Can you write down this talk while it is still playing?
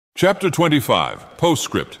Chapter 25,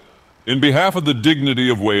 Postscript. In behalf of the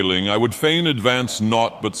dignity of whaling, I would fain advance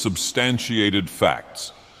naught but substantiated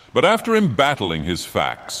facts. But after embattling his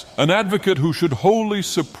facts, an advocate who should wholly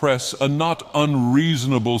suppress a not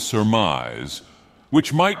unreasonable surmise,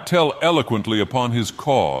 which might tell eloquently upon his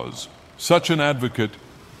cause, such an advocate,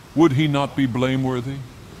 would he not be blameworthy?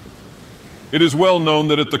 It is well known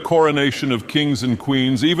that at the coronation of kings and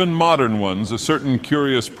queens, even modern ones, a certain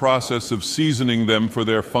curious process of seasoning them for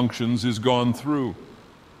their functions is gone through.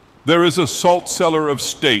 There is a salt cellar of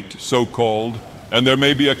state, so-called, and there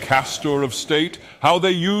may be a castor of state. How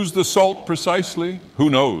they use the salt precisely, who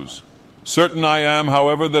knows? Certain I am,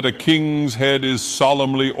 however, that a king's head is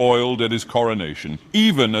solemnly oiled at his coronation,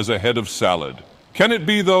 even as a head of salad. Can it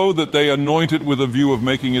be, though, that they anoint it with a view of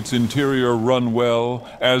making its interior run well,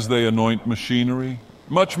 as they anoint machinery?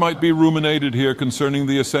 Much might be ruminated here concerning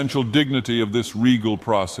the essential dignity of this regal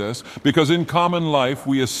process, because in common life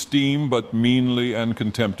we esteem but meanly and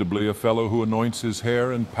contemptibly a fellow who anoints his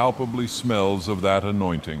hair and palpably smells of that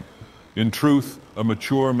anointing. In truth, a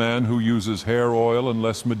mature man who uses hair oil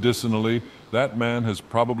unless medicinally, that man has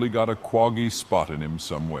probably got a quaggy spot in him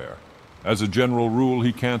somewhere. As a general rule,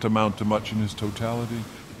 he can't amount to much in his totality.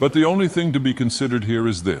 But the only thing to be considered here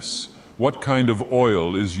is this: what kind of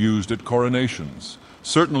oil is used at coronations?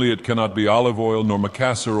 Certainly it cannot be olive oil, nor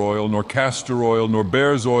macassar oil, nor castor oil, nor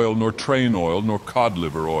bear's oil, nor train oil, nor cod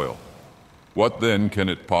liver oil. What then can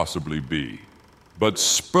it possibly be? But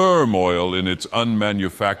sperm oil in its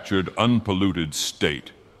unmanufactured, unpolluted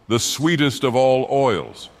state, the sweetest of all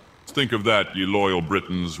oils. Think of that, ye loyal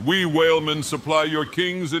Britons. We whalemen supply your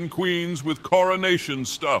kings and queens with coronation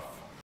stuff.